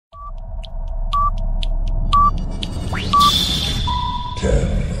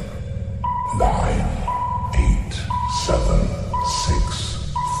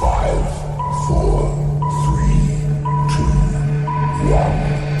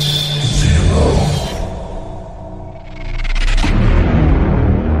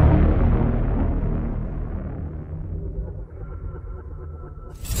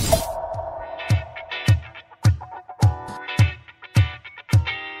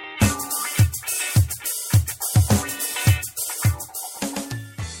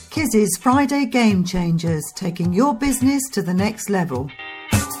Kizzi's Friday Game Changers, taking your business to the next level.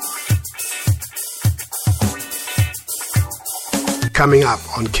 Coming up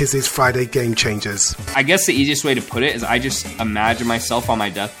on Kizzi's Friday Game Changers. I guess the easiest way to put it is I just imagine myself on my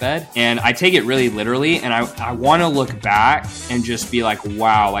deathbed, and I take it really literally, and I want to look back and just be like,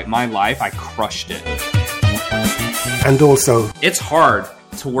 wow, like my life, I crushed it. And also, it's hard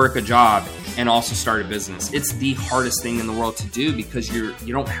to work a job and also start a business. It's the hardest thing in the world to do because you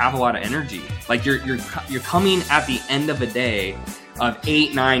don't have a lot of energy. Like you're coming at the end of a day of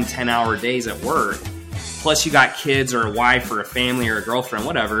 8, 9, 10-hour days at work. Plus you got kids or a wife or a family or a girlfriend,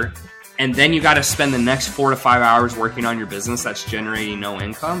 whatever. And then you got to spend the next 4 to 5 hours working on your business that's generating no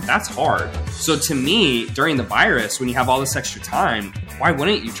income. That's hard. So to me, during the virus, when you have all this extra time, why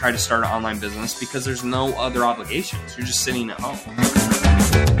wouldn't you try to start an online business? Because there's no other obligations. You're just sitting at home.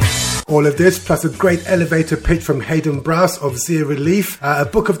 All of this, plus a great elevator pitch from Hayden Browse of Zero Relief, a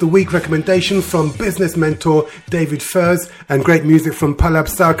Book of the Week recommendation from business mentor David Furs, and great music from Palab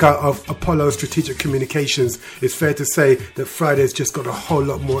Sarkar of Apollo Strategic Communications. It's fair to say that Friday's just got a whole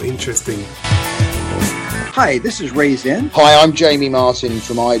lot more interesting. Hi, this is Ray Zinn. Hi, I'm Jamie Martin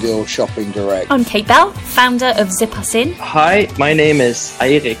from Ideal Shopping Direct. I'm Kate Bell, founder of Zip Us In. Hi, my name is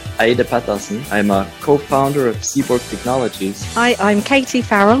Eirik Eide Patterson. I'm a co-founder of Seaborg Technologies. Hi, I'm Katie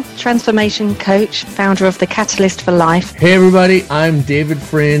Farrell, transformation coach, founder of The Catalyst for Life. Hey everybody, I'm David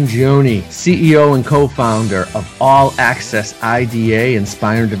Frangioni, CEO and co-founder of All Access IDA,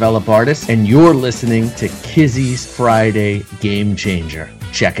 Inspire and Develop Artists, and you're listening to Kizzi's Friday Game Changer.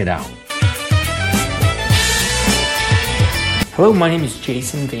 Check it out. Hello, my name is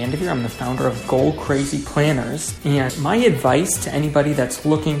Jason Vanderveer. I'm the founder of Goal Crazy Planners, and my advice to anybody that's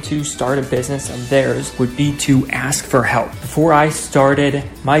looking to start a business of theirs would be to ask for help. Before I started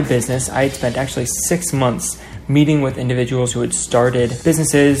my business, I had spent actually 6 months meeting with individuals who had started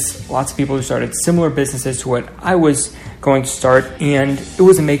businesses, lots of people who started similar businesses to what I was going to start, and it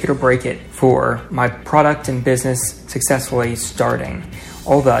was a make it or break it for my product and business successfully starting.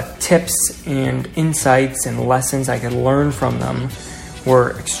 All the tips and insights and lessons I could learn from them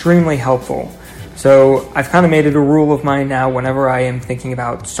were extremely helpful. So I've kind of made it a rule of mine now whenever I am thinking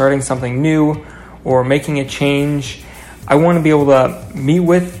about starting something new or making a change, I want to be able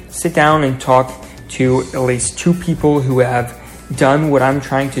to sit down and talk to at least 2 people who have done what I'm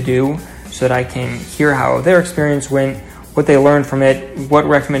trying to do so that I can hear how their experience went, what they learned from it, what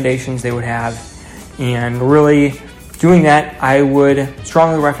recommendations they would have, and really doing that, I would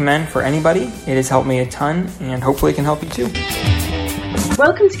strongly recommend for anybody. It has helped me a ton, and hopefully it can help you too.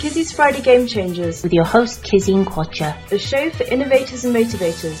 Welcome to Kizzi's Friday Game Changers With your host, Kizzi and Quacha. a show for innovators and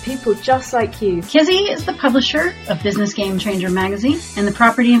motivators, people just like you. Kizzi is the publisher of Business Game Changer magazine and the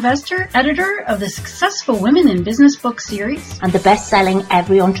property investor, editor of the successful Women in Business book series, And the best-selling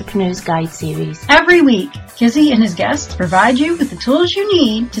Every Entrepreneur's Guide series. Every week, Kizzi and his guests provide you with the tools you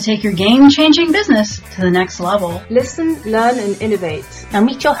need to take your game-changing business to the next level. Listen, learn and innovate. Now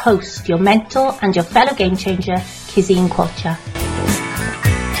meet your host, your mentor, and your fellow game changer, Kizzi and Quacha.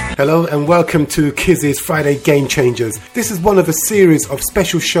 Hello and welcome to Kizzi's Friday Game Changers. This is one of a series of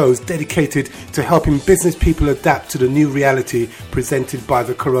special shows dedicated to helping business people adapt to the new reality presented by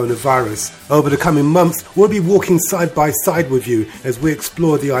the coronavirus. Over the coming months, we'll be walking side by side with you as we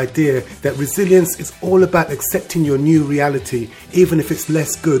explore the idea that resilience is all about accepting your new reality, even if it's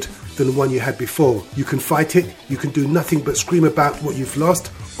less good than the one you had before. You can fight it, you can do nothing but scream about what you've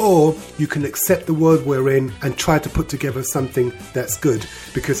lost, or you can accept the world we're in and try to put together something that's good.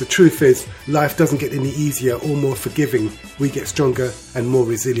 Because the truth is, life doesn't get any easier or more forgiving. We get stronger and more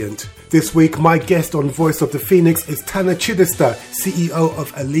resilient. This week, my guest on Voice of the Phoenix is Tanner Chidester, CEO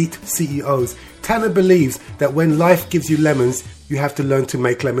of Elite CEOs. Tanner believes that when life gives you lemons, you have to learn to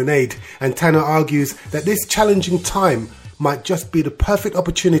make lemonade. And Tanner argues that this challenging time might just be the perfect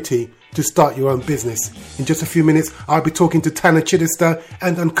opportunity to start your own business. In just a few minutes, I'll be talking to Tanner Chidester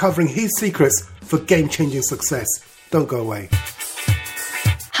and uncovering his secrets for game-changing success. Don't go away.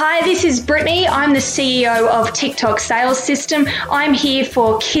 Hi, this is Brittany. I'm the CEO of TikTok Sales System. I'm here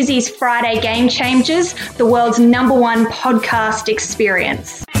for Kizzi's Friday Game Changers, the world's #1 podcast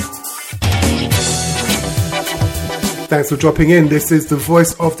experience. Thanks for dropping in. This is the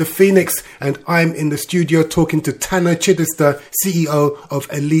Voice of the Phoenix, and I'm in the studio talking to Tanner Chidester, CEO of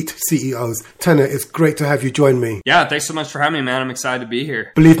Elite CEOs. Tanner, it's great to have you join me. Yeah, thanks so much for having me, man. I'm excited to be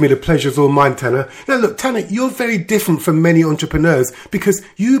here. Believe me, the pleasure's all mine, Tanner. Now look, Tanner, you're very different from many entrepreneurs because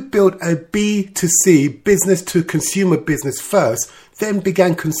you built a B2C, business to consumer business first, then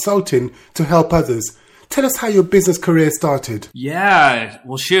began consulting to help others. Tell us how your business career started. Yeah,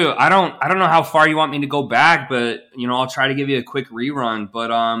 well, shoot, I don't know how far you want me to go back, but I'll try to give you a quick rerun.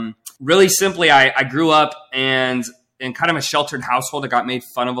 But really simply, I grew up and in kind of a sheltered household. I got made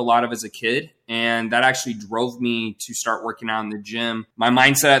fun of a lot of as a kid, and that actually drove me to start working out in the gym. My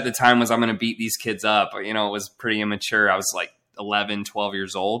mindset at the time was I'm going to beat these kids up. It was pretty immature. I was like 11, 12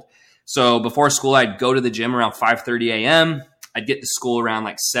 years old. So before school, I'd go to the gym around 5:30 a.m. I'd get to school around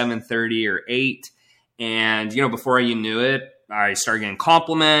like 7:30 or 8. And, before you knew it, I started getting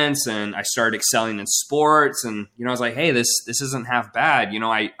compliments and I started excelling in sports. And, I was like, hey, this isn't half bad.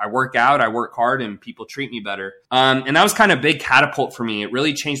 I work out, I work hard, and people treat me better. And that was kind of a big catapult for me. It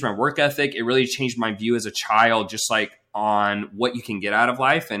really changed my work ethic. It really changed my view as a child, just like on what you can get out of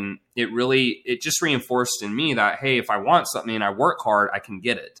life. And it just reinforced in me that, hey, if I want something and I work hard, I can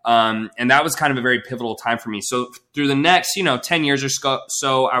get it. And that was kind of a very pivotal time for me. So through the next, 10 years or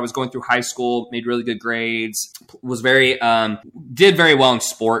so, I was going through high school, made really good grades, did very well in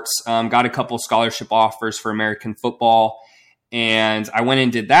sports, got a couple scholarship offers for American football. And I went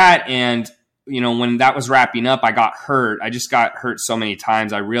and did that. And when that was wrapping up, I got hurt. I just got hurt so many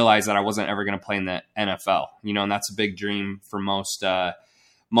times. I realized that I wasn't ever going to play in the NFL, and that's a big dream for most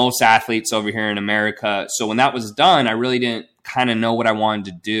athletes over here in America. So when that was done, I really didn't kind of know what I wanted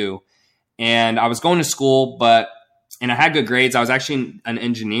to do. And I was going to school, and I had good grades. I was actually an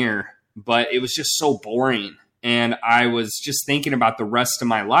engineer, but it was just so boring. And I was just thinking about the rest of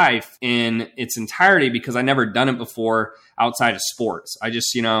my life in its entirety because I never done it before outside of sports. I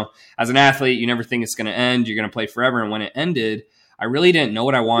just, as an athlete, you never think it's going to end. You're going to play forever. And when it ended, I really didn't know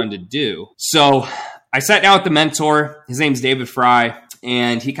what I wanted to do. So I sat down with the mentor. His name's David Fry,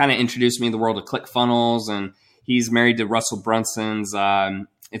 and he kind of introduced me to the world of ClickFunnels. And he's married to Russell Brunson's.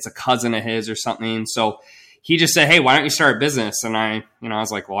 It's a cousin of his or something. So he just said, hey, why don't you start a business? And I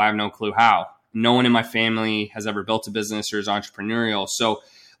was like, well, I have no clue how. No one in my family has ever built a business or is entrepreneurial. So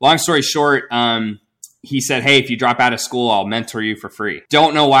long story short, he said, hey, if you drop out of school, I'll mentor you for free.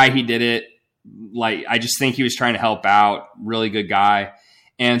 Don't know why he did it. I just think he was trying to help out. Really good guy.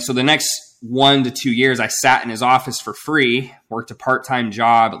 And so the next 1 to 2 years, I sat in his office for free, worked a part-time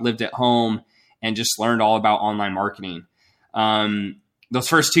job, lived at home, and just learned all about online marketing. Those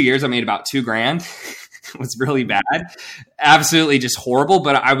first 2 years, I made about $2,000. It was really bad, absolutely just horrible.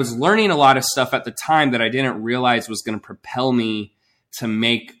 But I was learning a lot of stuff at the time that I didn't realize was going to propel me to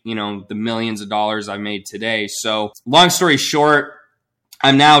make, the millions of dollars I made today. So long story short,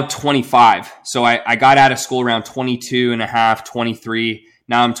 I'm now 25. So I got out of school around 22 and a half, 23.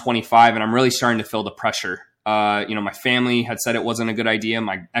 Now I'm 25 and I'm really starting to feel the pressure. My family had said it wasn't a good idea.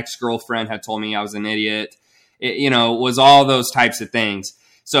 My ex-girlfriend had told me I was an idiot. It was all those types of things.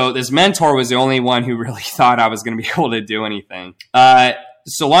 So this mentor was the only one who really thought I was going to be able to do anything.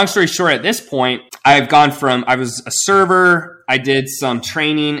 So long story short, at this point, I've gone from, I was a server, I did some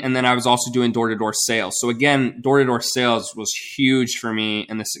training, and then I was also doing door-to-door sales. So again, door-to-door sales was huge for me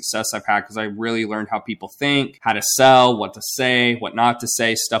and the success I've had because I really learned how people think, how to sell, what to say, what not to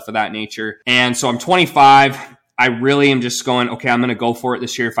say, stuff of that nature. And so I'm 25. I really am just going, okay, I'm going to go for it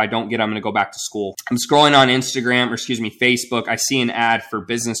this year. If I don't get it, I'm going to go back to school. I'm scrolling on Facebook. I see an ad for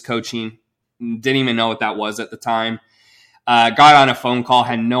business coaching. Didn't even know what that was at the time. Got on a phone call,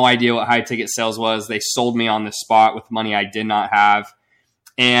 had no idea what high ticket sales was. They sold me on the spot with money I did not have.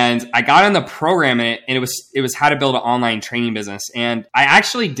 And I got on the program and it was how to build an online training business. And I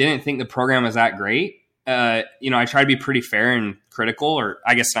actually didn't think the program was that great. I try to be pretty fair and critical, or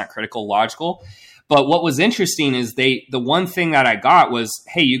I guess not critical, logical. But what was interesting is the one thing that I got was,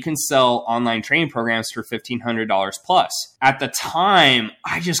 hey, you can sell online training programs for $1,500 plus. At the time,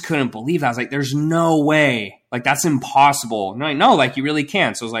 I just couldn't believe that. I was like, there's no way. Like, that's impossible. And I'm like, no, like, you really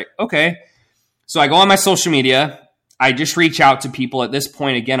can. So I was like, okay. So I go on my social media. I just reach out to people. At this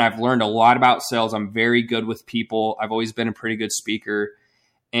point, again, I've learned a lot about sales. I'm very good with people. I've always been a pretty good speaker.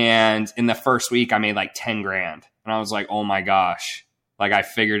 And in the first week, I made like $10,000. And I was like, oh my gosh, like I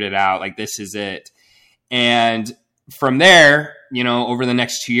figured it out. Like, this is it. And from there, over the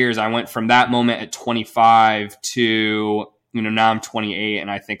next 2 years, I went from that moment at 25 to, now I'm 28 and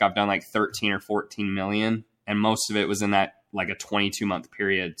I think I've done like 13 or 14 million. And most of it was in that like a 22-month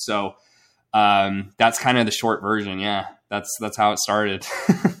period. So that's kind of the short version. Yeah, that's how it started.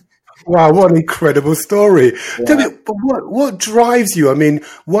 Wow, what an incredible story. Yeah. Tell me, what drives you? I mean,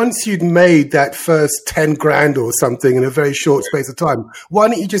 once you'd made that first 10 grand or something in a very short space of time, why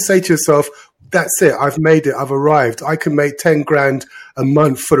don't you just say to yourself, that's it, I've made it, I've arrived. I can make 10 grand a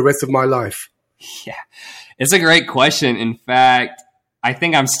month for the rest of my life. Yeah, it's a great question. In fact, I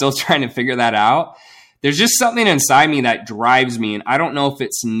think I'm still trying to figure that out. There's just something inside me that drives me, and I don't know if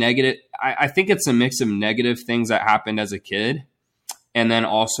it's negative. I think it's a mix of negative things that happened as a kid, and then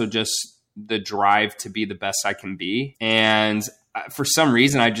also just the drive to be the best I can be. And for some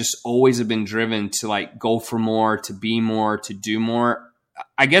reason, I just always have been driven to like go for more, to be more, to do more.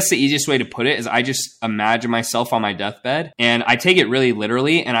 I guess the easiest way to put it is I just imagine myself on my deathbed, and I take it really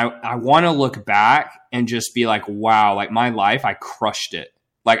literally. And I want to look back and just be like, wow, like my life, I crushed it.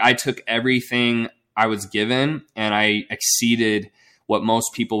 Like I took everything I was given and I exceeded what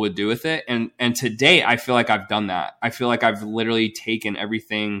most people would do with it. And to date, I feel like I've done that. I feel like I've literally taken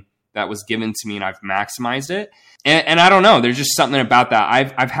everything that was given to me and I've maximized it. And I don't know, there's just something about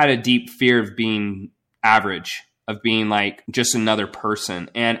that. I've had a deep fear of being average, of being like just another person.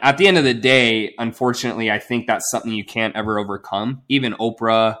 And at the end of the day, unfortunately, I think that's something you can't ever overcome. Even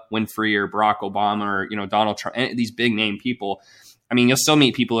Oprah Winfrey or Barack Obama or, you know, Donald Trump, these big name people. I mean, you'll still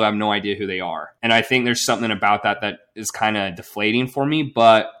meet people who have no idea who they are. And I think there's something about that is kind of deflating for me.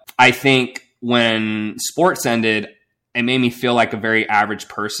 But I think when sports ended, it made me feel like a very average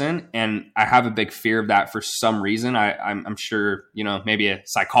person. And I have a big fear of that for some reason. I'm sure, you know, maybe a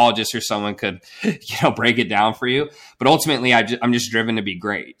psychologist or someone could, you know, break it down for you. But ultimately, I'm just driven to be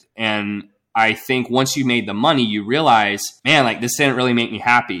great. And I think once you made the money, you realize, man, like this didn't really make me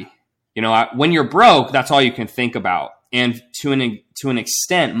happy. You know, when you're broke, that's all you can think about. And to an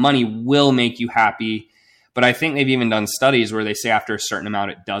extent, money will make you happy. But I think they've even done studies where they say after a certain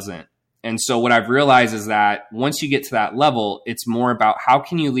amount, it doesn't. And so what I've realized is that once you get to that level, it's more about how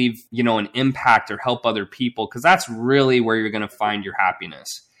can you leave, you know, an impact or help other people? Because that's really where you're going to find your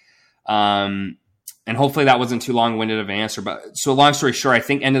happiness. And hopefully that wasn't too long-winded of an answer. But so long story short, I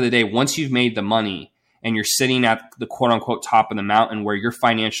think end of the day, once you've made the money and you're sitting at the quote unquote top of the mountain where your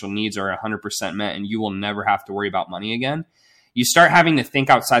financial needs are 100% met and you will never have to worry about money again, you start having to think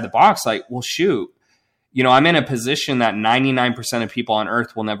outside the box like, well, shoot. You know, I'm in a position that 99% of people on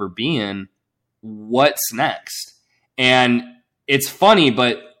earth will never be in. What's next? And it's funny,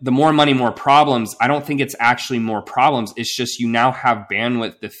 but the more money, more problems. I don't think it's actually more problems. It's just you now have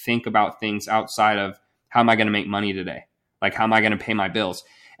bandwidth to think about things outside of how am I going to make money today? Like, how am I going to pay my bills?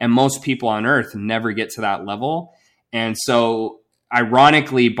 And most people on earth never get to that level. And so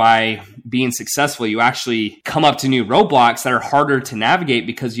ironically, by being successful, you actually come up to new roadblocks that are harder to navigate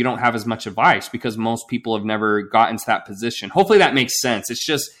because you don't have as much advice, because most people have never gotten to that position. Hopefully that makes sense. It's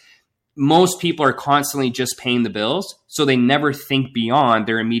just most people are constantly just paying the bills, so they never think beyond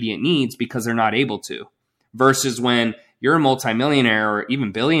their immediate needs because they're not able to. Versus when you're a multimillionaire or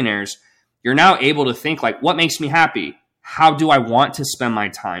even billionaires, you're now able to think like, what makes me happy? How do I want to spend my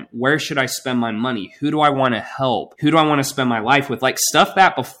time? Where should I spend my money? Who do I want to help? Who do I want to spend my life with? Like stuff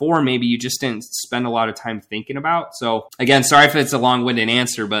that before maybe you just didn't spend a lot of time thinking about. So again, sorry if it's a long-winded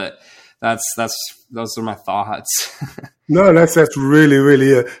answer, but those are my thoughts. No, that's really,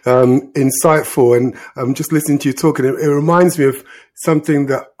 really insightful. And just listening to you talking, it reminds me of something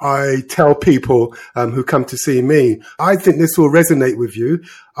that I tell people who come to see me. I think this will resonate with you.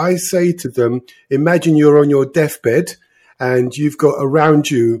 I say to them, imagine you're on your deathbed and you've got around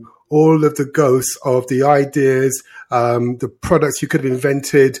you all of the ghosts of the ideas, the products you could have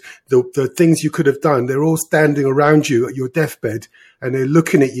invented, the things you could have done. They're all standing around you at your deathbed and they're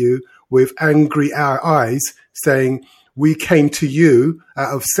looking at you with angry eyes saying, we came to you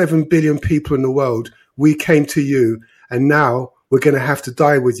out of 7 billion people in the world. We came to you and now we're going to have to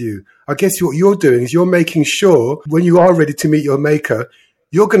die with you. I guess what you're doing is you're making sure when you are ready to meet your maker,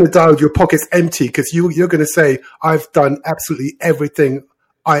 you're going to die with your pockets empty because you're going to say, I've done absolutely everything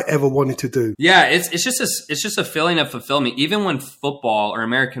I ever wanted to do. Yeah, it's just a feeling of fulfillment. Even when football, or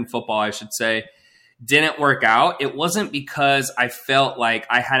American football, I should say, didn't work out, it wasn't because I felt like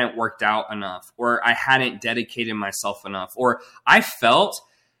I hadn't worked out enough or I hadn't dedicated myself enough, or I felt,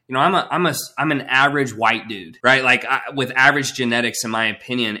 you know, I'm an average white dude, right? Like with average genetics, in my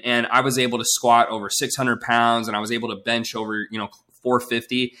opinion. And I was able to squat over 600 pounds and I was able to bench over,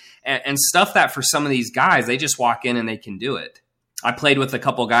 450 and stuff that for some of these guys, they just walk in and they can do it. I played with a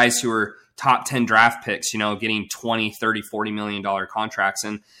couple guys who were top 10 draft picks, getting 20, 30, $40 million contracts.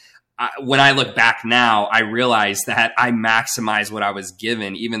 And when I look back now, I realize that I maximized what I was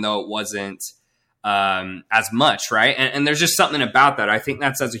given, even though it wasn't as much, right? And there's just something about that. I think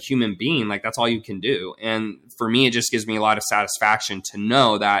that's, as a human being, like that's all you can do. And for me, it just gives me a lot of satisfaction to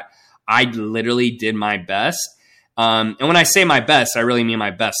know that I literally did my best. And when I say my best, I really mean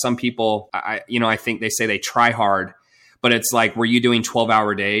my best. Some people, I think they say they try hard, but it's like, were you doing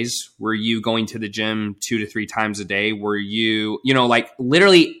 12-hour days? Were you going to the gym 2 to 3 times a day? Were you, like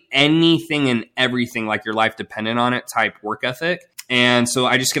literally anything and everything, like your life dependent on it type work ethic? And so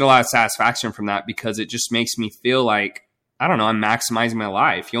I just get a lot of satisfaction from that because it just makes me feel like I don't know, I'm maximizing my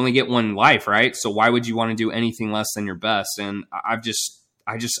life. You only get one life, right? So why would you want to do anything less than your best? And I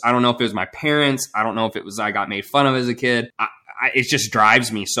don't know if it was my parents. I don't know if it was I got made fun of as a kid. It just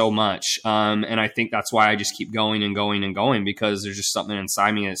drives me so much. And I think that's why I just keep going and going and going, because there's just something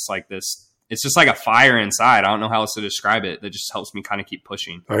inside me. It's like this. It's just like a fire inside. I don't know how else to describe it. That just helps me kind of keep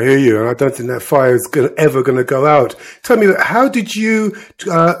pushing. I hear you. And I don't think that fire is ever going to go out. Tell me, how did you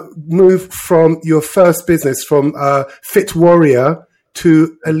move from your first business, from Fit Warrior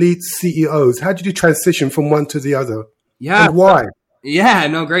to Elite CEOs? How did you transition from one to the other? Yeah. And why? Yeah,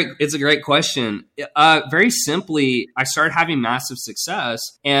 no, great. It's a great question. Very simply, I started having massive success.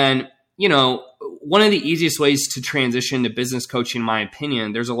 And, you know, one of the easiest ways to transition to business coaching, in my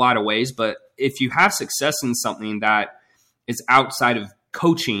opinion, there's a lot of ways, but if you have success in something that is outside of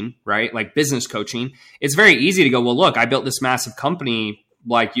coaching, right, like business coaching, it's very easy to go, well, look, I built this massive company.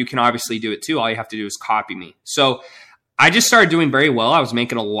 Like, you can obviously do it too. All you have to do is copy me. So I just started doing very well. I was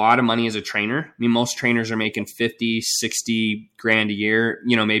making a lot of money as a trainer. I mean, most trainers are making 50, 60 grand a year.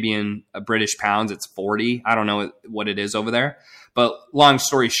 You know, maybe in British pounds, it's 40. I don't know what it is over there. But long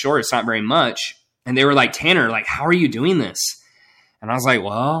story short, it's not very much. And they were like, Tanner, like, how are you doing this? And I was like,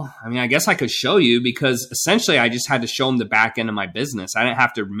 well, I mean, I guess I could show you, because essentially I just had to show them the back end of my business. I didn't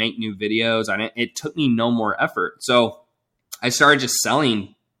have to make new videos. It took me no more effort. So I started just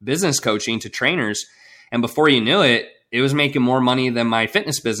selling business coaching to trainers. And before you knew it, it was making more money than my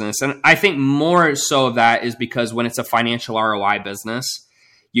fitness business. And I think more so of that is because when it's a financial ROI business,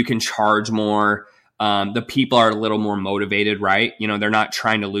 you can charge more. The people are a little more motivated, right? You know, they're not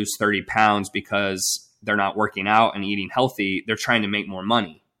trying to lose 30 pounds because they're not working out and eating healthy. They're trying to make more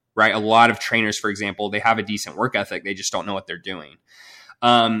money, right? A lot of trainers, for example, they have a decent work ethic. They just don't know what they're doing.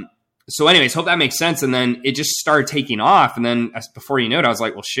 So anyways, hope that makes sense. And then it just started taking off. And then before you know it, I was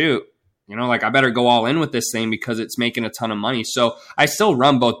like, well, shoot, you know, like I better go all in with this thing because it's making a ton of money. So I still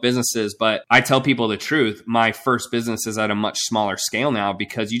run both businesses, but I tell people the truth. My first business is at a much smaller scale now,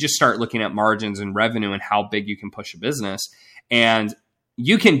 because you just start looking at margins and revenue and how big you can push a business. And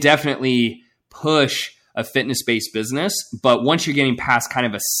you can definitely push a fitness-based business, but once you're getting past kind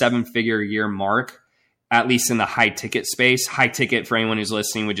of a 7-figure a year mark, at least in the high ticket space, high ticket for anyone who's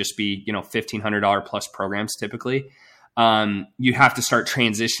listening would just be, you know, $1,500 plus programs typically. You have to start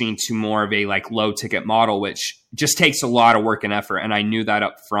transitioning to more of a like low ticket model, which just takes a lot of work and effort. And I knew that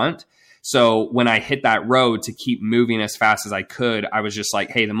up front. So when I hit that road to keep moving as fast as I could, I was just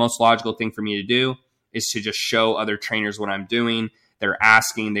like, hey, the most logical thing for me to do is to just show other trainers what I'm doing. They're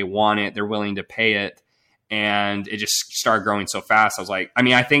asking, they want it, they're willing to pay it. And it just started growing so fast. I was like, I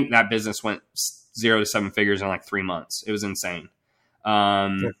mean, I think that business went 0 to 7 figures in like 3 months. It was insane.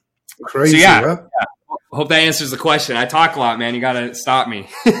 Crazy. So yeah, huh? yeah. Hope that answers the question. I talk a lot, man. You got to stop me.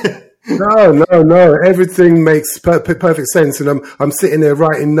 No. Everything makes perfect sense. And I'm sitting there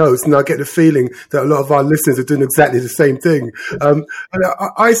writing notes, and I get the feeling that a lot of our listeners are doing exactly the same thing. And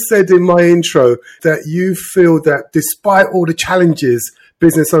I said in my intro that you feel that despite all the challenges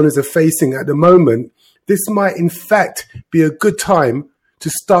business owners are facing at the moment, this might in fact be a good time to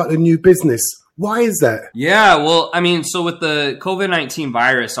start a new business. Why is that? Yeah, well, I mean, so with the COVID-19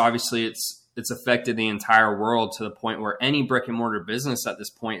 virus, obviously it's affected the entire world to the point where any brick and mortar business at this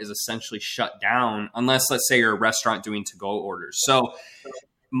point is essentially shut down, unless, let's say, you're a restaurant doing to-go orders. So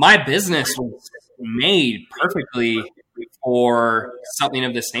my business was made perfectly for something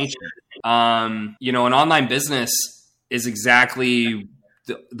of this nature. You know, an online business is exactly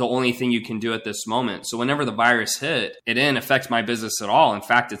the only thing you can do at this moment. So whenever the virus hit, it didn't affect my business at all. In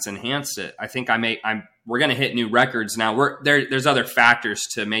fact, it's enhanced it. I think we're going to hit new records now. There's other factors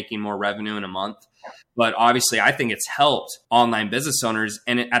to making more revenue in a month, but obviously I think it's helped online business owners.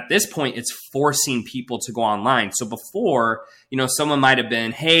 And at this point, it's forcing people to go online. So before, you know, someone might've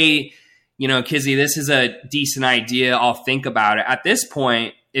been, hey, you know, Kizzi, this is a decent idea. I'll think about it. At this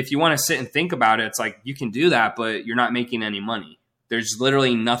point, if you want to sit and think about it, it's like, you can do that, but you're not making any money. There's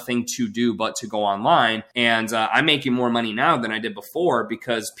literally nothing to do but to go online. And I'm making more money now than I did before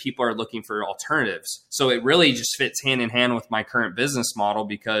because people are looking for alternatives. So it really just fits hand in hand with my current business model,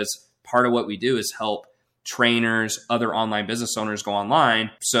 because part of what we do is help trainers, other online business owners go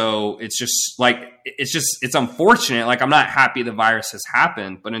online. So it's just like, it's unfortunate. Like, I'm not happy the virus has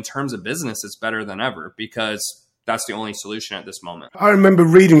happened, but in terms of business, it's better than ever, because that's the only solution at this moment. I remember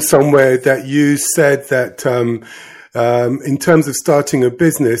reading somewhere that you said that in terms of starting a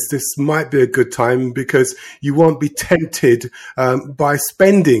business, this might be a good time because you won't be tempted by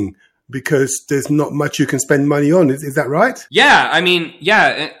spending, because there's not much you can spend money on. Is that right? Yeah. I mean,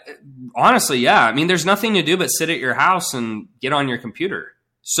 yeah, honestly, yeah. I mean, there's nothing to do but sit at your house and get on your computer.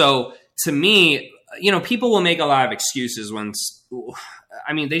 So to me, people will make a lot of excuses when,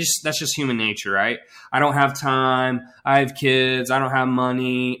 that's just human nature, right? I don't have time. I have kids. I don't have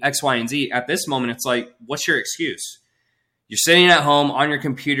money, X, Y, and Z. At this moment, it's like, what's your excuse? You're sitting at home on your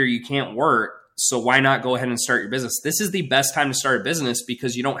computer. You can't work. So why not go ahead and start your business? This is the best time to start a business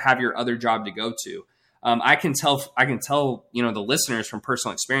because you don't have your other job to go to. I can tell, the listeners from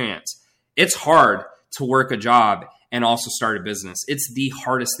personal experience, it's hard to work a job and also start a business. It's the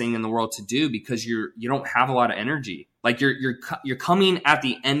hardest thing in the world to do because you don't have a lot of energy. Like you're coming at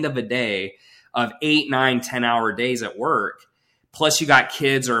the end of a day of 8, 9, 10 hour days at work. Plus you got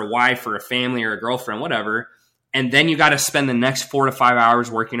kids or a wife or a family or a girlfriend, whatever. And then you got to spend the next 4 to 5 hours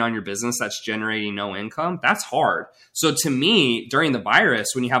working on your business that's generating no income. That's hard. So to me, during the virus,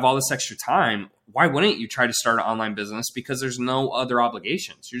 when you have all this extra time, why wouldn't you try to start an online business? Because there's no other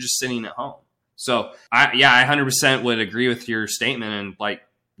obligations. You're just sitting at home. So I 100% would agree with your statement and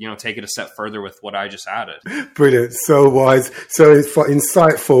take it a step further with what I just added. Brilliant. So wise, so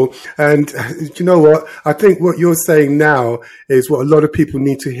insightful. And you know what? I think what you're saying now is what a lot of people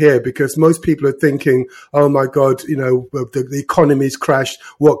need to hear, because most people are thinking, oh my God, the economy's crashed.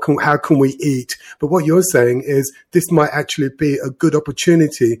 How can we eat? But what you're saying is this might actually be a good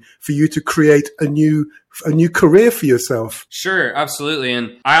opportunity for you to create a new career for yourself. Sure, absolutely.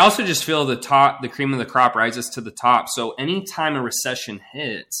 And I also just feel the cream of the crop rises to the top. So anytime a recession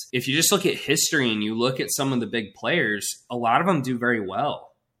hits, if you just look at history and you look at some of the big players, a lot of them do very well.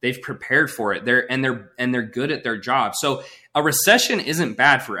 They've prepared for it. They're good at their job. So a recession isn't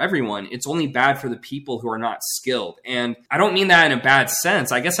bad for everyone. It's only bad for the people who are not skilled. And I don't mean that in a bad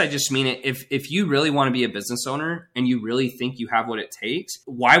sense. I guess I just mean it. If you really want to be a business owner and you really think you have what it takes,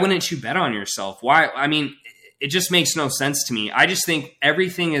 why wouldn't you bet on yourself? It just makes no sense to me. I just think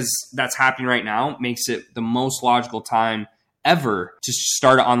everything that's happening right now makes it the most logical time ever to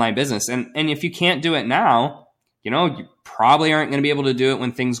start an online business. And if you can't do it now, you probably aren't going to be able to do it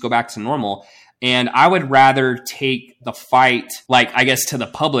when things go back to normal. And I would rather take the fight, to the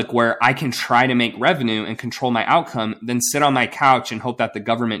public where I can try to make revenue and control my outcome than sit on my couch and hope that the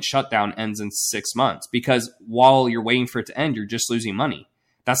government shutdown ends in 6 months. Because while you're waiting for it to end, you're just losing money.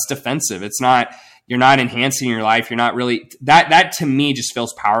 That's defensive. You're not enhancing your life. You're not really, that to me just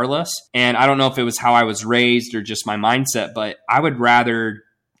feels powerless. And I don't know if it was how I was raised or just my mindset, but I would rather,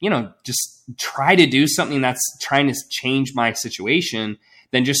 just try to do something that's trying to change my situation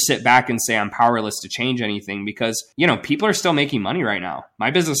than just sit back and say I'm powerless to change anything, because, people are still making money right now. My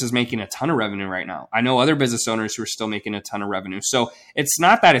business is making a ton of revenue right now. I know other business owners who are still making a ton of revenue. So it's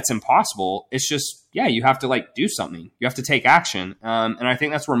not that it's impossible. It's just, you have to do something. You have to take action. And I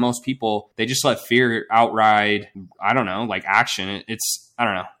think that's where most people, they just let fear outride, action. I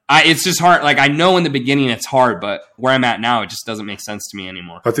don't know. It's just hard. I know in the beginning it's hard, but where I'm at now, it just doesn't make sense to me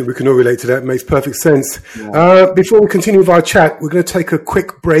anymore. I think we can all relate to that. It makes perfect sense. Yeah. Before we continue with our chat, we're going to take a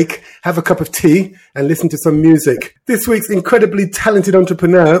quick break, have a cup of tea, and listen to some music. This week's incredibly talented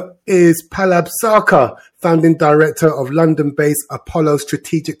entrepreneur is Palab Sarkar, founding director of London-based Apollo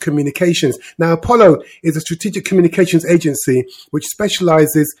Strategic Communications. Now, Apollo is a strategic communications agency which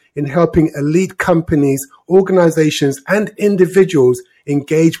specializes in helping elite companies, organizations, and individuals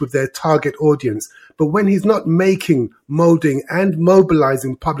engage with their target audience. But when he's not making, molding, and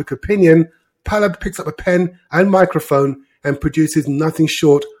mobilizing public opinion, Palab picks up a pen and microphone and produces nothing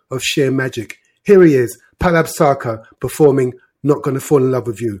short of sheer magic. Here he is, Palab Sarkar, performing Not Gonna Fall in Love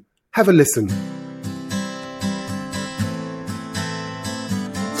with You. Have a listen.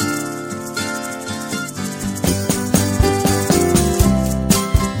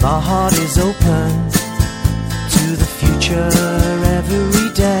 My heart is open to the future every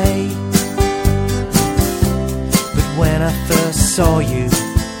day. But when I first saw you,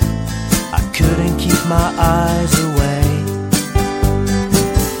 I couldn't keep my eyes away.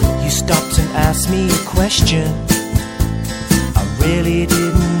 You stopped and asked me a question. I really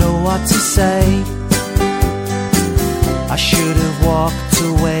didn't know what to say. I should have walked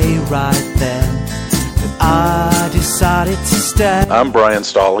away right then. I decided to stay. I'm Brian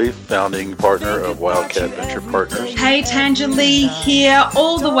Stolley, founding partner of Wildcat Venture Partners. Hey, Tanja Lee here,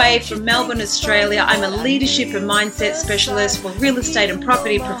 all the way from Melbourne, Australia. I'm a leadership and mindset specialist for real estate and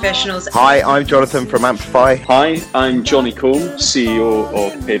property professionals. Hi, I'm Jonathan from Amplify. Hi, I'm Johnny Combe, CEO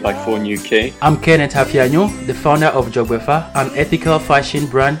of Pay by Phone UK. I'm Kenneth Hafianyo, the founder of Jogwefa, an ethical fashion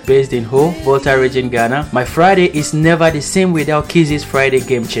brand based in Ho, Volta region, Ghana. My Friday is never the same without Kizzi's Friday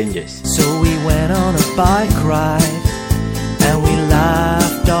Game Changers. So we went on a bike ride and we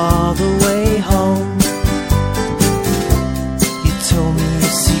laughed all the way home. You told me your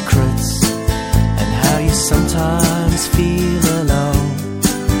secrets and how you sometimes feel alone.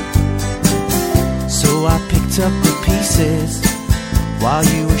 promises while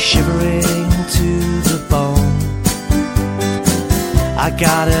you were shivering to the bone. I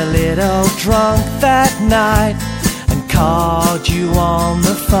got a little drunk that night and called you on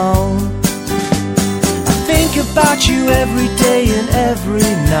the phone. I think about you every day and every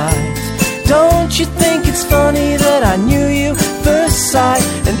night. Don't you think it's funny that I knew you first sight?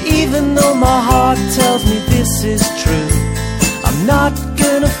 And even though my heart tells me this is true, I'm not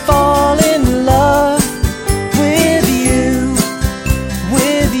gonna fall in love with you,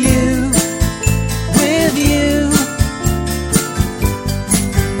 with you, with you.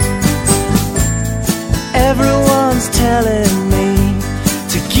 Everyone's telling me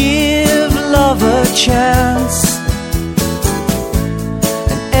to give love a chance,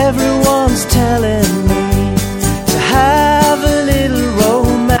 and everyone's telling me to have a little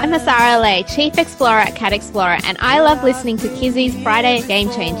romance. I'm Sarah Lay, Chief Explorer at Cat Explorer, and I love listening to Kizzi's Friday Game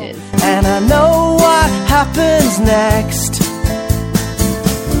Changers. And I know what happens next.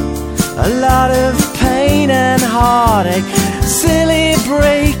 A lot of pain and heartache, silly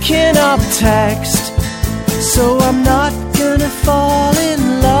breaking up text. So I'm not gonna fall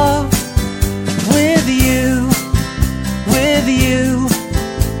in love with you, with you,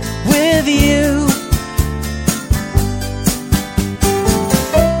 with you.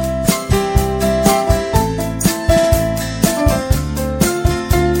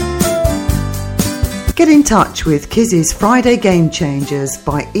 Get in touch with Kizzi's Friday Game Changers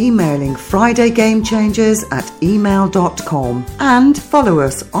by emailing fridaygamechangers@email.com and follow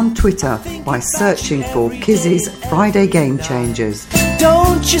us on Twitter by searching for Kizzi's Friday Game Changers.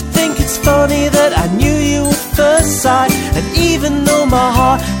 Don't you think it's funny that I knew you at first sight? And even though my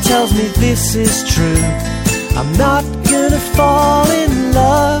heart tells me this is true, I'm not gonna fall in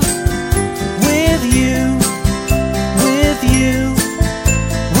love with you, with you,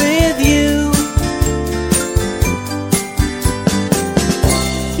 with you.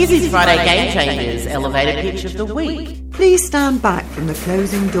 Kizzi's Friday Game Changers Elevator Pitch of the Week. Please stand back from the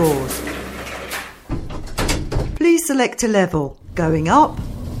closing doors. Please select a level. Going up.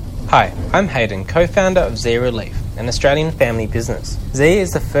 Hi, I'm Hayden, co-founder of Z Relief, an Australian family business. Z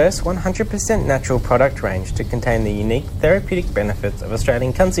is the first 100% natural product range to contain the unique therapeutic benefits of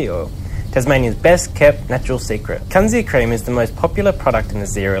Australian Kizzi oil, Tasmania's best kept natural secret. Kizzi cream is the most popular product in the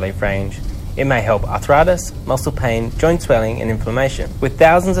Z Relief range. It may help arthritis, muscle pain, joint swelling and inflammation. With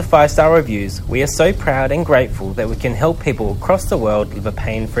thousands of 5-star reviews, we are so proud and grateful that we can help people across the world live a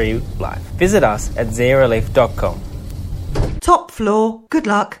pain-free life. Visit us at zrelief.com. Top floor. Good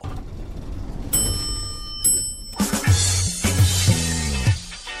luck.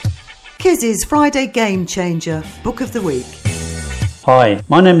 Kizzi's Friday Game Changer Book of the Week. Hi,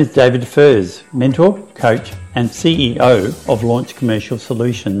 my name is David Furs, mentor, coach and CEO of Launch Commercial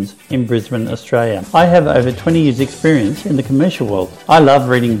Solutions in Brisbane, Australia. I have over 20 years experience in the commercial world. I love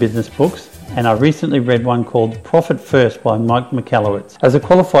reading business books, and I recently read one called Profit First by Mike Michalowicz. As a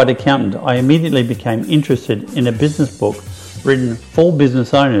qualified accountant, I immediately became interested in a business book written for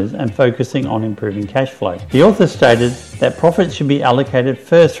business owners and focusing on improving cash flow. The author stated that profits should be allocated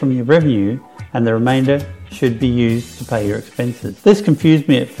first from your revenue and the remainder should be used to pay your expenses. This confused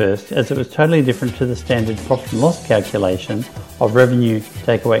me at first, as it was totally different to the standard profit and loss calculation of revenue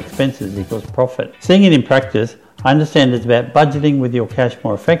take away expenses equals profit. Seeing it in practice, I understand it's about budgeting with your cash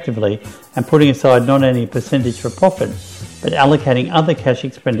more effectively and putting aside not only a percentage for profit, but allocating other cash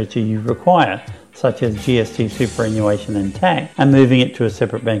expenditure you require, such as GST superannuation and tax, and moving it to a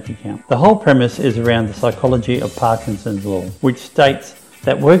separate bank account. The whole premise is around the psychology of Parkinson's law, which states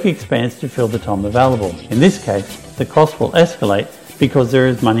that work expands to fill the time available. In this case, the cost will escalate because there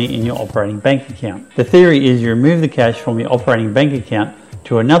is money in your operating bank account. The theory is you remove the cash from your operating bank account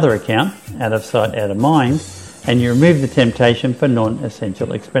to another account, out of sight, out of mind, and you remove the temptation for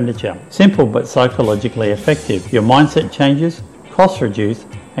non-essential expenditure. Simple but psychologically effective. Your mindset changes, costs reduce,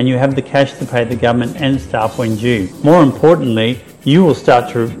 and you have the cash to pay the government and staff when due. More importantly, you will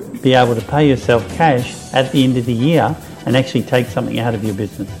start to be able to pay yourself cash at the end of the year and actually take something out of your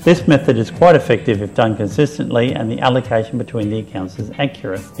business. This method is quite effective if done consistently and the allocation between the accounts is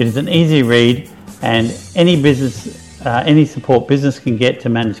accurate. It is an easy read, and any support business can get to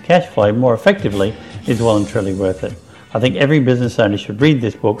manage cash flow more effectively is well and truly worth it. I think every business owner should read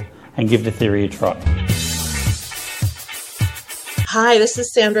this book and give the theory a try. Hi, this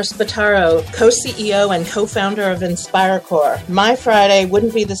is Sandra Spataro, co-CEO and co-founder of InspireCore. My Friday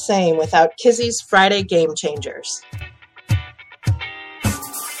wouldn't be the same without Kizzi's Friday Game Changers.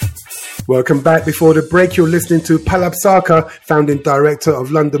 Welcome back. Before the break, you're listening to Palab Sarkar, founding director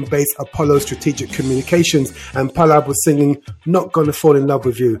of London-based Apollo Strategic Communications, and Palab was singing Not Gonna Fall in Love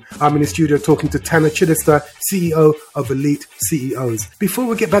with You. I'm in the studio talking to Tanner Chidester, CEO of Elite CEOs. Before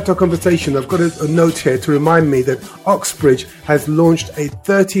we get back to our conversation, I've got a note here to remind me that Oxbridge has launched a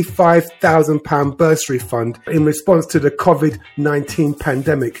 £35,000 bursary fund in response to the COVID-19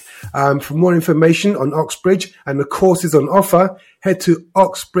 pandemic. For more information on Oxbridge and the courses on offer, head to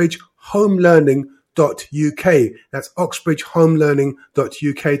oxbridgehomeLearning.uk. That's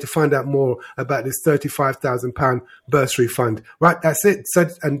oxbridgehomeLearning.uk to find out more about this £35,000 bursary fund. Right, that's it,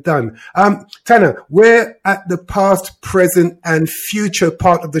 said and done. Tanner, we're at the past, present and future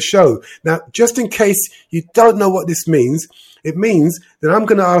part of the show. Now, just in case you don't know what this means, it means that I'm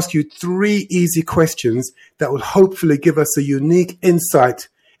going to ask you 3 easy questions that will hopefully give us a unique insight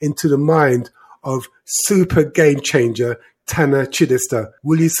into the mind of super game changer Tanner Chidester.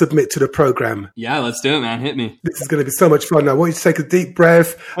 Will you submit to the program? Yeah, let's do it, man. Hit me. This is going to be so much fun. I want you to take a deep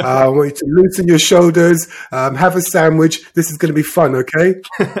breath. I want you to loosen your shoulders, have a sandwich. This is going to be fun, okay?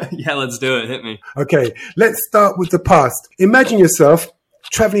 Yeah, let's do it. Hit me. Okay, let's start with the past. Imagine yourself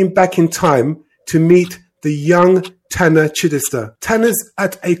traveling back in time to meet the young Tanner Chidester. Tanner's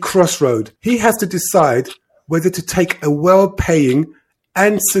at a crossroad. He has to decide whether to take a well-paying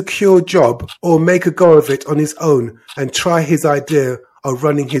and secure job or make a go of it on his own and try his idea of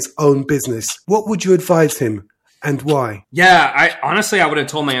running his own business. What would you advise him and why? Yeah, I would have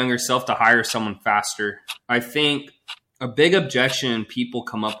told my younger self to hire someone faster. I think a big objection people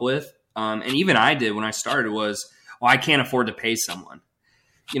come up with, and even I did when I started, was, well, I can't afford to pay someone.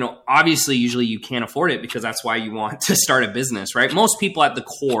 You know, obviously, usually you can't afford it because that's why you want to start a business, right? Most people at the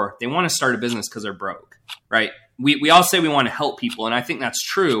core, they want to start a business because they're broke, right? We all say we want to help people, and I think that's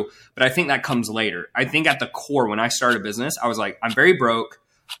true, but I think that comes later. I think at the core, when I started a business, I was like, I'm very broke.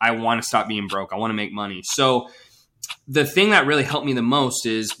 I want to stop being broke. I want to make money. So the thing that really helped me the most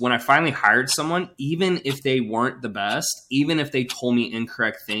is when I finally hired someone, even if they weren't the best, even if they told me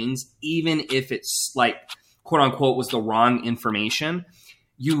incorrect things, even if it's like, quote unquote, was the wrong information,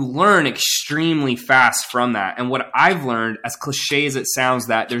 you learn extremely fast from that. And what I've learned, as cliche as it sounds,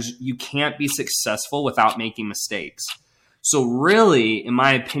 that you can't be successful without making mistakes. So really, in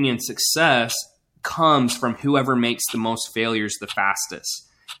my opinion, success comes from whoever makes the most failures the fastest.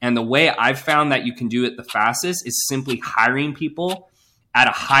 And the way I've found that you can do it the fastest is simply hiring people at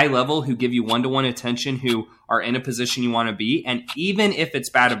a high level who give you one-to-one attention, who are in a position you want to be. And even if it's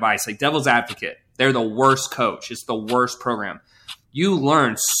bad advice, like devil's advocate, they're the worst coach. It's the worst program. You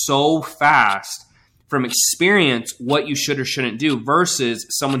learn so fast from experience what you should or shouldn't do versus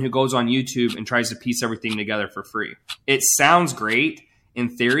someone who goes on YouTube and tries to piece everything together for free. It sounds great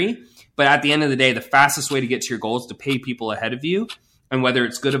in theory, but at the end of the day, the fastest way to get to your goal is to pay people ahead of you. And whether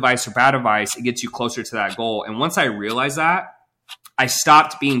it's good advice or bad advice, it gets you closer to that goal. And once I realized that, I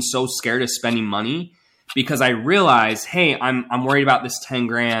stopped being so scared of spending money because I realized, hey, I'm worried about this 10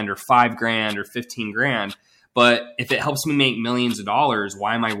 grand or 5 grand or 15 grand. But if it helps me make millions of dollars,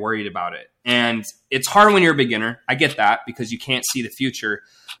 why am I worried about it? And it's hard when you're a beginner. I get that because you can't see the future.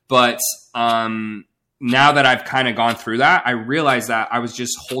 But now that I've kind of gone through that, I realized that I was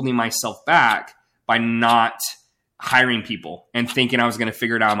just holding myself back by not hiring people and thinking I was going to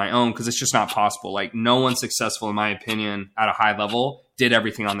figure it out on my own, because it's just not possible. Like, no one successful, in my opinion, at a high level did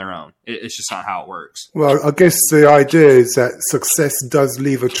everything on their own. It's just not how it works. Well, I guess the idea is that success does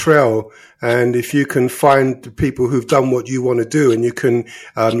leave a trail. And if you can find the people who've done what you want to do and you can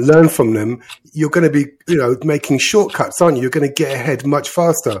learn from them, you're going to be, making shortcuts, aren't you? You're going to get ahead much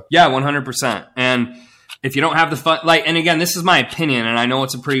faster. Yeah, 100%. And if you don't have the fun, and again, this is my opinion, and I know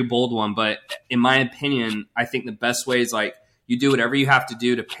it's a pretty bold one, but in my opinion, I think the best way is you do whatever you have to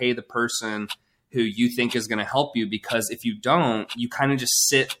do to pay the person who you think is going to help you, because if you don't, you kind of just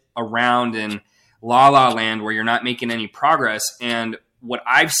sit around in la la land where you're not making any progress. And what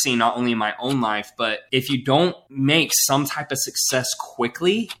I've seen, not only in my own life, but if you don't make some type of success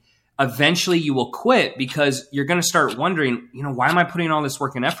quickly, eventually you will quit, because you're going to start wondering, why am I putting all this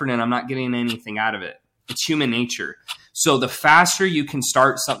work and effort in? I'm not getting anything out of it. It's human nature. So the faster you can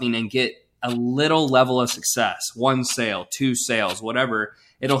start something and get a little level of success, 1 sale, 2 sales, whatever,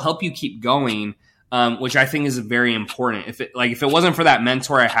 it'll help you keep going, which I think is very important. If it wasn't for that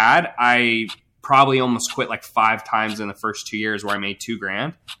mentor I had, I probably almost quit 5 times in the first 2 years where I made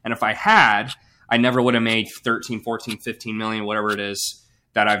 $2,000. And if I had, I never would have made 13, 14, 15 million, whatever it is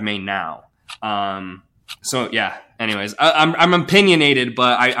that I've made now. So yeah, anyways, I'm opinionated,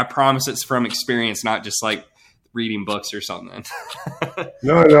 but I promise it's from experience, not just reading books or something.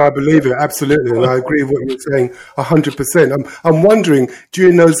 No, I believe it. Absolutely. And I agree with what you're saying 100%. I'm wondering,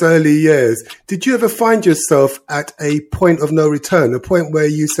 during those early years, did you ever find yourself at a point of no return, a point where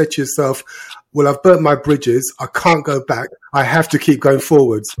you said to yourself, well, I've burnt my bridges. I can't go back. I have to keep going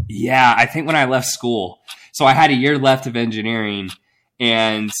forwards. Yeah, I think when I left school, so I had a year left of engineering,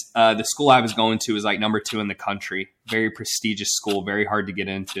 and the school I was going to was like number 2 in the country. Very prestigious school, very hard to get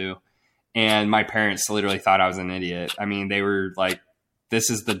into. And my parents literally thought I was an idiot. I mean, they were like, this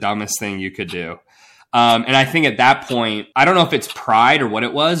is the dumbest thing you could do. And I think at that point, I don't know if it's pride or what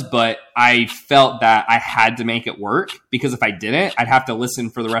it was, but I felt that I had to make it work, because if I didn't, I'd have to listen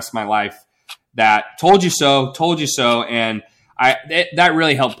for the rest of my life that told you so. And that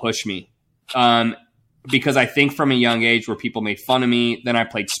really helped push me. Because I think from a young age where people made fun of me, then I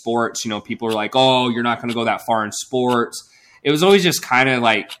played sports, people were like, oh, you're not going to go that far in sports. It was always just kind of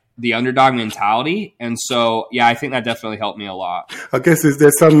like the underdog mentality. And so, yeah, I think that definitely helped me a lot. I guess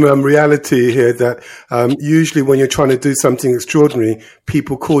there's some reality here that usually when you're trying to do something extraordinary,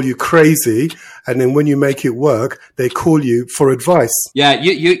 people call you crazy. And then when you make it work, they call you for advice. Yeah,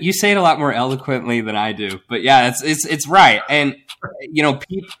 you say it a lot more eloquently than I do. But yeah, it's right. And,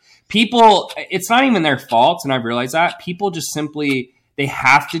 people, it's not even their fault. And I've realized that people just simply, they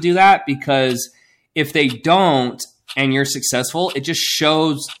have to do that, because if they don't and you're successful, it just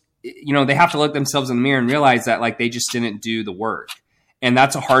shows, they have to look themselves in the mirror and realize that like they just didn't do the work. And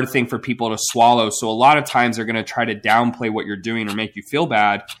that's a hard thing for people to swallow. So a lot of times they're going to try to downplay what you're doing or make you feel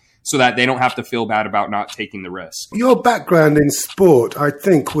bad, so that they don't have to feel bad about not taking the risk. Your background in sport, I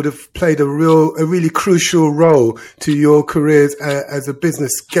think, would have played a really crucial role to your careers as a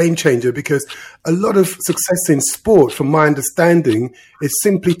business game changer, because a lot of success in sport, from my understanding, is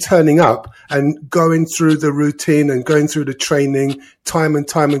simply turning up and going through the routine and going through the training time and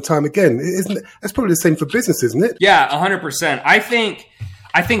time again. That's probably the same for business, isn't it? Yeah, 100%. I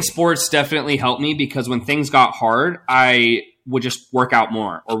think sports definitely helped me, because when things got hard, I would just work out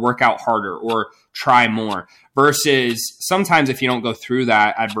more or work out harder or try more, versus sometimes if you don't go through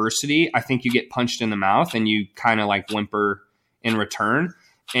that adversity, I think you get punched in the mouth and you kind of like whimper in return.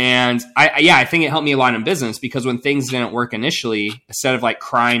 And I think it helped me a lot in business, because when things didn't work initially, instead of like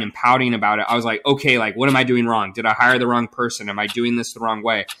crying and pouting about it, I was like, okay, like what am I doing wrong? Did I hire the wrong person? Am I doing this the wrong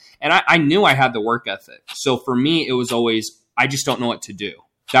way? And I knew I had the work ethic. So for me, it was always, I just don't know what to do.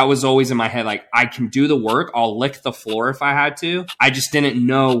 That was always in my head. Like, I can do the work. I'll lick the floor if I had to. I just didn't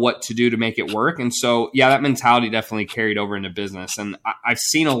know what to do to make it work. And so, yeah, that mentality definitely carried over into business. And I've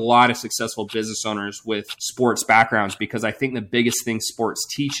seen a lot of successful business owners with sports backgrounds, because I think the biggest thing sports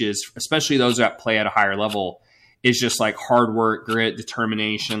teaches, especially those that play at a higher level, is just like hard work, grit,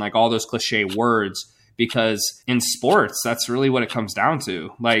 determination, like all those cliche words. Because in sports, that's really what it comes down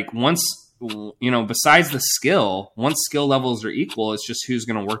to. Like besides the skill, once skill levels are equal, it's just who's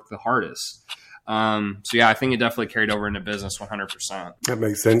going to work the hardest. So yeah, I think it definitely carried over into business 100%. That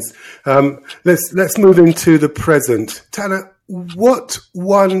makes sense. Let's move into the present. Tanner, what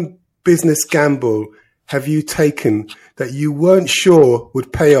one business gamble have you taken that you weren't sure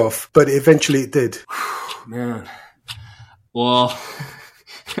would pay off, but eventually it did? Man, well,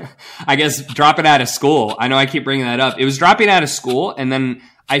 I guess dropping out of school. I know I keep bringing that up. It was dropping out of school, and then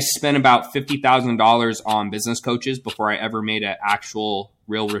I spent about $50,000 on business coaches before I ever made an actual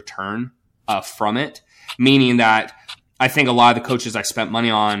real return from it. Meaning that I think a lot of the coaches I spent money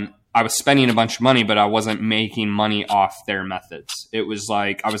on, I was spending a bunch of money, but I wasn't making money off their methods. It was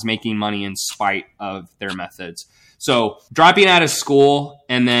like I was making money in spite of their methods. So dropping out of school,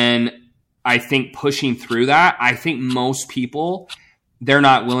 and then I think pushing through that, I think most people, they're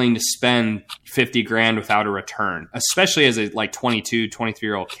not willing to spend $50,000 without a return, especially as a 22,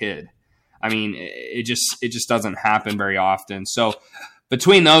 23-year-old kid. I mean, it just doesn't happen very often. So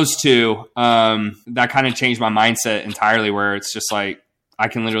between those two, that kind of changed my mindset entirely, where it's just like, I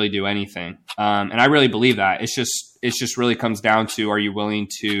can literally do anything. And I really believe that. It's just really comes down to, are you willing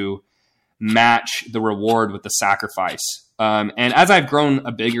to match the reward with the sacrifice? And as I've grown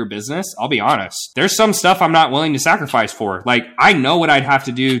a bigger business, I'll be honest, there's some stuff I'm not willing to sacrifice for. Like, I know what I'd have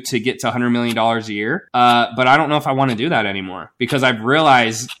to do to get to $100 million a year. But I don't know if I want to do that anymore, because I've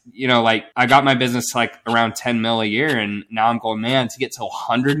realized, I got my business like around 10 mil a year. And now I'm going, man, to get to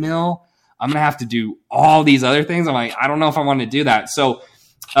 100 mil, I'm going to have to do all these other things. I'm like, I don't know if I want to do that. So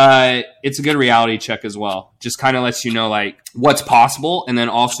it's a good reality check as well. Just kind of lets you know like what's possible. And then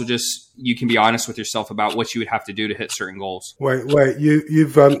also just, you can be honest with yourself about what you would have to do to hit certain goals. Wait,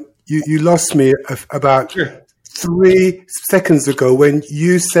 you lost me about 3 seconds ago when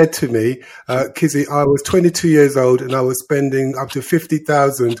you said to me, Kizzi, I was 22 years old and I was spending up to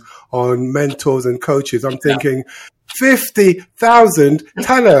 50,000 on mentors and coaches. I'm thinking, 50,000?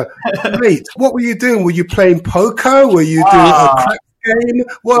 Tanner, mate, what were you doing? Were you playing poker? Were you doing a crap game?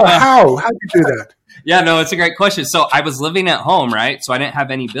 Well, how? How did you do that? Yeah, no, it's a great question. So I was living at home, right? So I didn't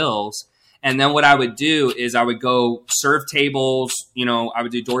have any bills. And then what I would do is I would go serve tables, I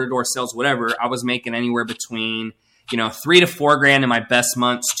would do door-to-door sales, whatever. I was making anywhere between, $3 to $4 grand in my best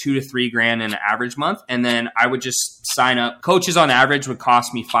months, $2 to $3 grand in an average month. And then I would just sign up. Coaches on average would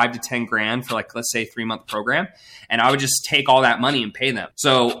cost me $5 to $10 grand for let's say 3-month program. And I would just take all that money and pay them.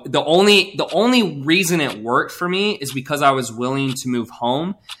 So the only reason it worked for me is because I was willing to move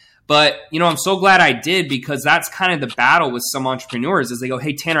home. But, I'm so glad I did, because that's kind of the battle with some entrepreneurs is they go,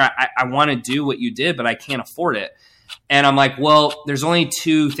 hey, Tanner, I want to do what you did, but I can't afford it. And I'm like, well, there's only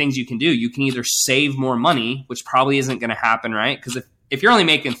 2 things you can do. You can either save more money, which probably isn't going to happen, right? Because if you're only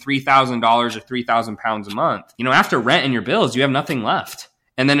making $3,000 or 3,000 pounds a month, after rent and your bills, you have nothing left.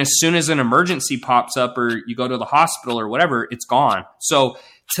 And then as soon as an emergency pops up or you go to the hospital or whatever, it's gone. So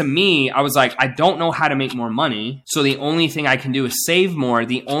to me, I was like, I don't know how to make more money. So the only thing I can do is save more.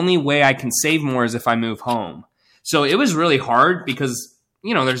 The only way I can save more is if I move home. So it was really hard because,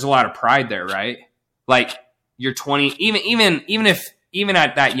 there's a lot of pride there, right? Like you're 20, even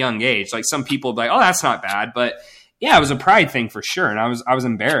at that young age, like some people be like, oh, that's not bad. But yeah, it was a pride thing for sure. And I was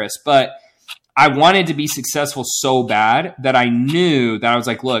embarrassed, but I wanted to be successful so bad that I knew that I was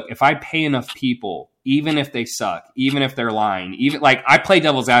like, look, if I pay enough people, even if they suck, even if they're lying, even like I play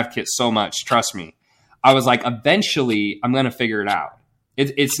devil's advocate so much, trust me. I was like, eventually I'm going to figure it out.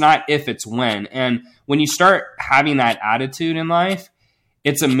 It's not if, it's when. And when you start having that attitude in life,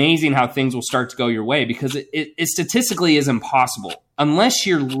 it's amazing how things will start to go your way, because it statistically is impossible unless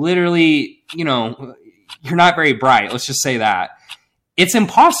you're literally, you're not very bright. Let's just say that. It's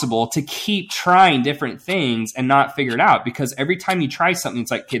impossible to keep trying different things and not figure it out, because every time you try something, it's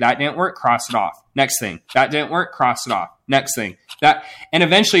like, okay, that didn't work, cross it off. Next thing. That didn't work, cross it off. Next thing. And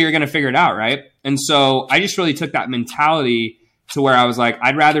eventually you're going to figure it out, right? And so I just really took that mentality to where I was like,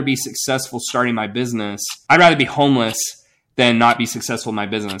 I'd rather be successful starting my business. I'd rather be homeless than not be successful in my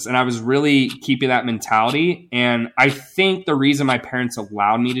business. And I was really keeping that mentality. And I think the reason my parents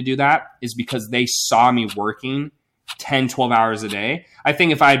allowed me to do that is because they saw me working 10, 12 hours a day. I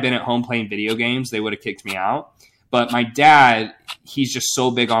think if I had been at home playing video games, they would have kicked me out. But my dad, he's just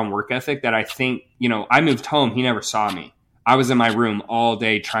so big on work ethic that I think, I moved home, he never saw me. I was in my room all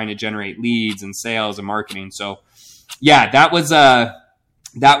day trying to generate leads and sales and marketing. So yeah, that was a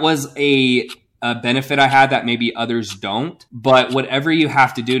benefit I had that maybe others don't. But whatever you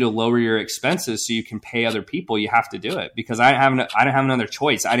have to do to lower your expenses so you can pay other people, you have to do it, because I didn't have another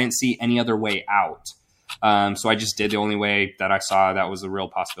choice. I didn't see any other way out. So I just did the only way that I saw that was a real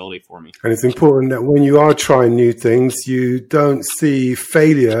possibility for me. And it's important that when you are trying new things, you don't see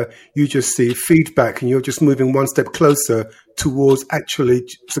failure, you just see feedback, and you're just moving one step closer towards actually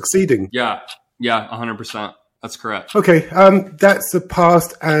succeeding. Yeah, 100%. That's correct. Okay, that's the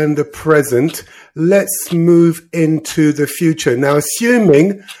past and the present. Let's move into the future. Now,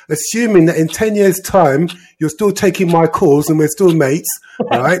 assuming that in 10 years' time, you're still taking my calls and we're still mates,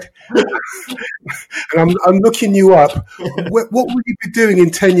 right? And I'm looking you up. What will you be doing in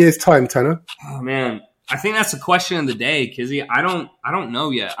 10 years' time, Tanner? Oh, man. I think that's the question of the day, Kizzi. I don't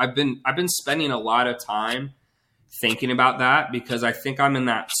know yet. I've been spending a lot of time thinking about that, because I think I'm in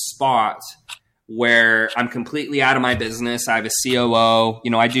that spot where I'm completely out of my business. I have a COO,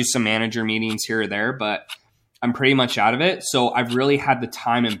 I do some manager meetings here or there, but I'm pretty much out of it. So I've really had the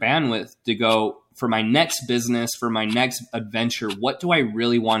time and bandwidth to go for my next business, for my next adventure. What do I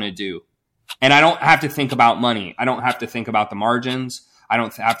really want to do? And I don't have to think about money. I don't have to think about the margins. I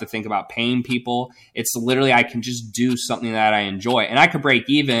don't have to think about paying people. It's literally, I can just do something that I enjoy, and I could break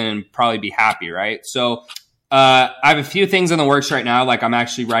even and probably be happy, right? So I have a few things in the works right now. Like I'm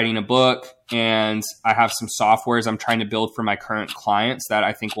actually writing a book, and I have some softwares I'm trying to build for my current clients that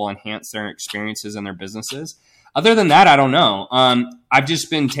I think will enhance their experiences and their businesses. Other than that, I don't know. I've just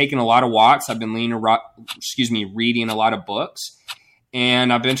been taking a lot of walks. I've been reading a lot of books,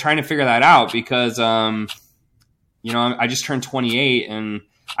 and I've been trying to figure that out because, I just turned 28, and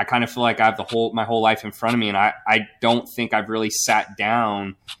I kind of feel like I have my whole life in front of me, and I don't think I've really sat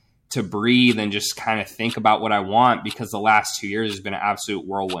down to breathe and just kind of think about what I want, because the last 2 years has been an absolute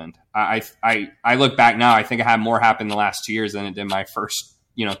whirlwind. I look back now, I think I had more happen in the last 2 years than it did my first,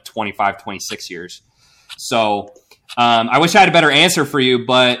 25, 26 years. So I wish I had a better answer for you,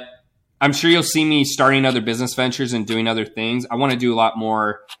 but I'm sure you'll see me starting other business ventures and doing other things. I want to do a lot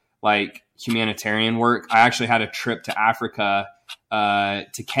more like humanitarian work. I actually had a trip to Africa,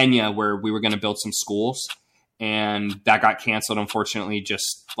 to Kenya, where we were going to build some schools, and that got canceled, unfortunately,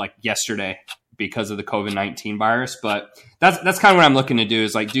 just like yesterday because of the COVID-19 virus. But that's kind of what I'm looking to do,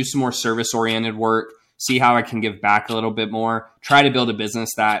 is like do some more service oriented work, see how I can give back a little bit more, try to build a business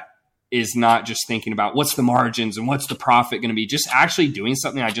that is not just thinking about what's the margins and what's the profit going to be, just actually doing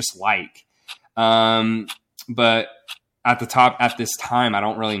something I just like. But at this time, I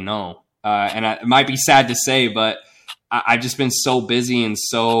don't really know. And it might be sad to say, but I've just been so busy, and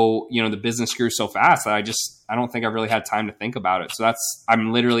so, the business grew so fast that I don't think I've really had time to think about it. So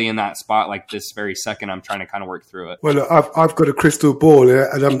I'm literally in that spot like this very second. I'm trying to kind of work through it. Well, look, I've got a crystal ball,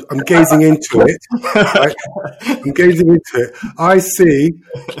 and I'm gazing into it. Right? I'm gazing into it. I see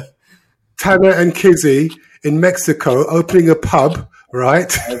Tanner and Kizzi in Mexico opening a pub,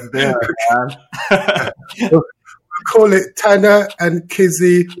 right? We'll call it Tanner and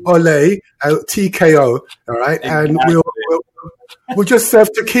Kizzi Ole, TKO, all right? And we'll just serve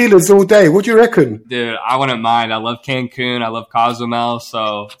tequilas all day. What do you reckon? Dude, I wouldn't mind. I love Cancun. I love Cozumel,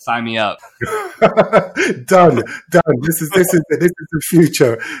 so sign me up. Done. This is the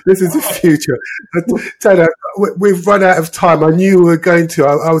future. This is the future. Tanner, we've run out of time. I knew we were going to.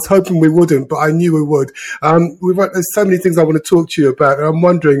 I was hoping we wouldn't, but I knew we would. There's so many things I want to talk to you about, and I'm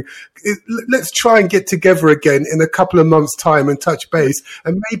wondering, let's try and get together again in a couple of months' time and touch base,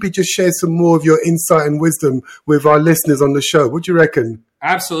 and maybe just share some more of your insight and wisdom with our listeners on the show. What do you reckon?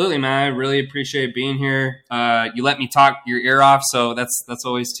 Absolutely, man. I really appreciate being here. You let me talk your ear off, so that's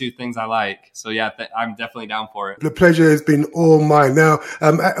always two things I like. So yeah, I'm definitely down for it. The pleasure has been all mine. Now,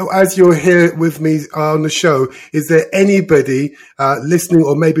 as you're here with me on the show, is there anybody listening,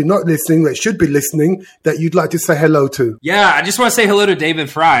 or maybe not listening, that should be listening, that you'd like to say hello to? Yeah, I just want to say hello to David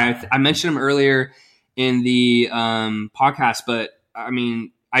Fry. I mentioned him earlier in the podcast, but I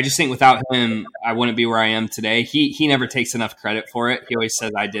mean, I just think without him, I wouldn't be where I am today. He never takes enough credit for it. He always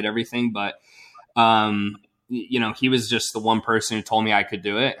says I did everything, but he was just the one person who told me I could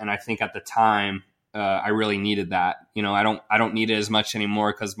do it. And I think at the time, I really needed that. I don't need it as much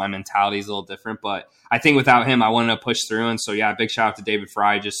anymore because my mentality is a little different. But I think without him, I wanted to push through. And so, yeah, big shout out to David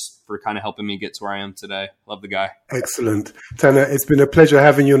Fry just for kind of helping me get to where I am today. Love the guy. Excellent. Tanner, it's been a pleasure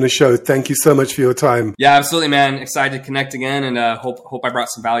having you on the show. Thank you so much for your time. Yeah, absolutely, man. Excited to connect again, and hope I brought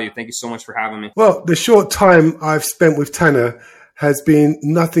some value. Thank you so much for having me. Well, the short time I've spent with Tanner has been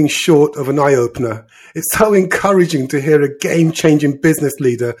nothing short of an eye-opener. It's so encouraging to hear a game-changing business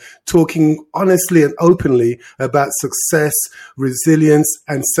leader talking honestly and openly about success, resilience,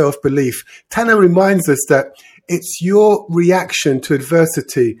 and self-belief. Tanner reminds us that it's your reaction to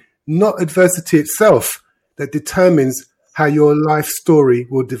adversity, not adversity itself, that determines how your life story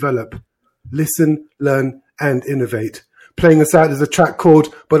will develop. Listen, learn, and innovate. Playing us out is a track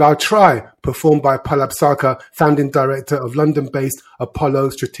called But I'll Try, performed by Palab Sarkar, founding director of London-based Apollo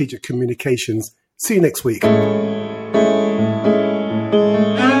Strategic Communications. See you next week.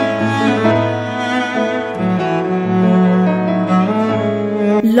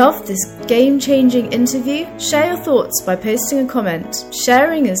 Love this game-changing interview? Share your thoughts by posting a comment.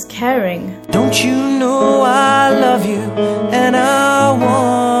 Sharing is caring. Don't you know I love you, and I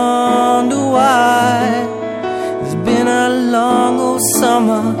wonder why. It's been a long old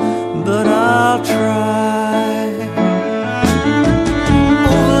summer, but I'll try.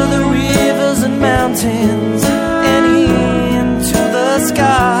 Over the rivers and mountains and into the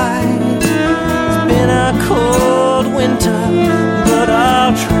sky. It's been a cold winter, but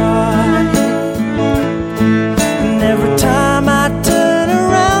I'll try. And every time I turn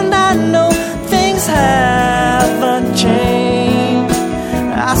around, I know things haven't changed.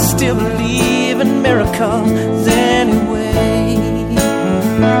 I still believe in miracles anyway.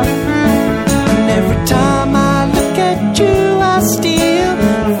 And every time I look at you, I still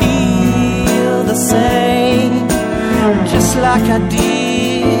feel the same, just like I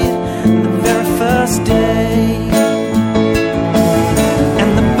did the very first day.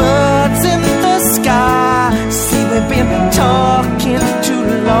 And the birds in the sky say we've been talking too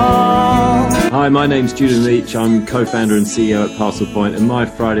long. Hi, my name's Julian Leach. I'm co-founder and CEO at Parcel Point, and my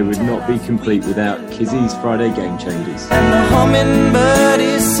Friday would not be complete without Kizzi's Friday Game Changers. And the hummingbird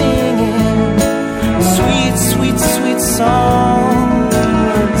is singing sweet, sweet, sweet song.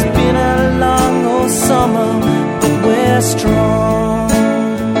 It's been a long old summer, but we're strong.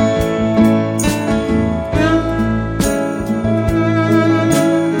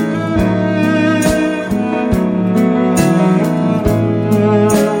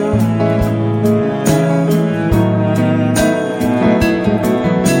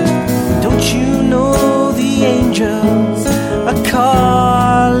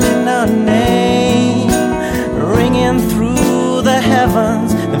 Calling our name.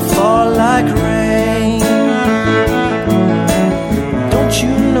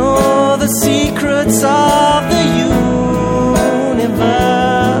 secrets of the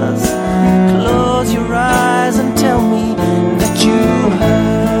universe. Close your eyes and tell me that you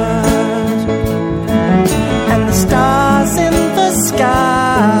heard. And the stars in the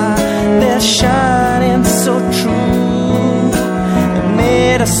sky, they're shining so true. They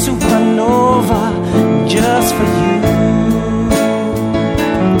made a supernova just for you.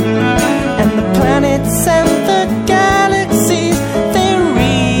 And the planets and the galaxies, they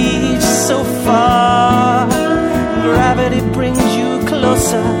reach so far. Gravity brings you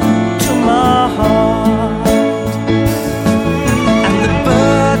closer to my heart. And the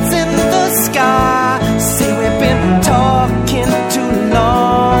birds in the sky say we've been talking too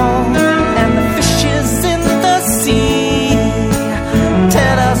long. And the fishes in the sea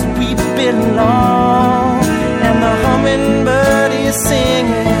tell us we belong. And the hummingbird is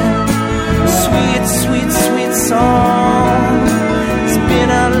singing sweet, sweet, sweet song. It's been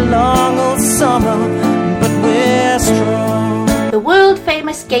a long old summer, but we're strong. The world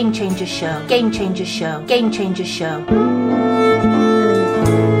famous Game Changer Show. Game Changer Show. Game Changer Show.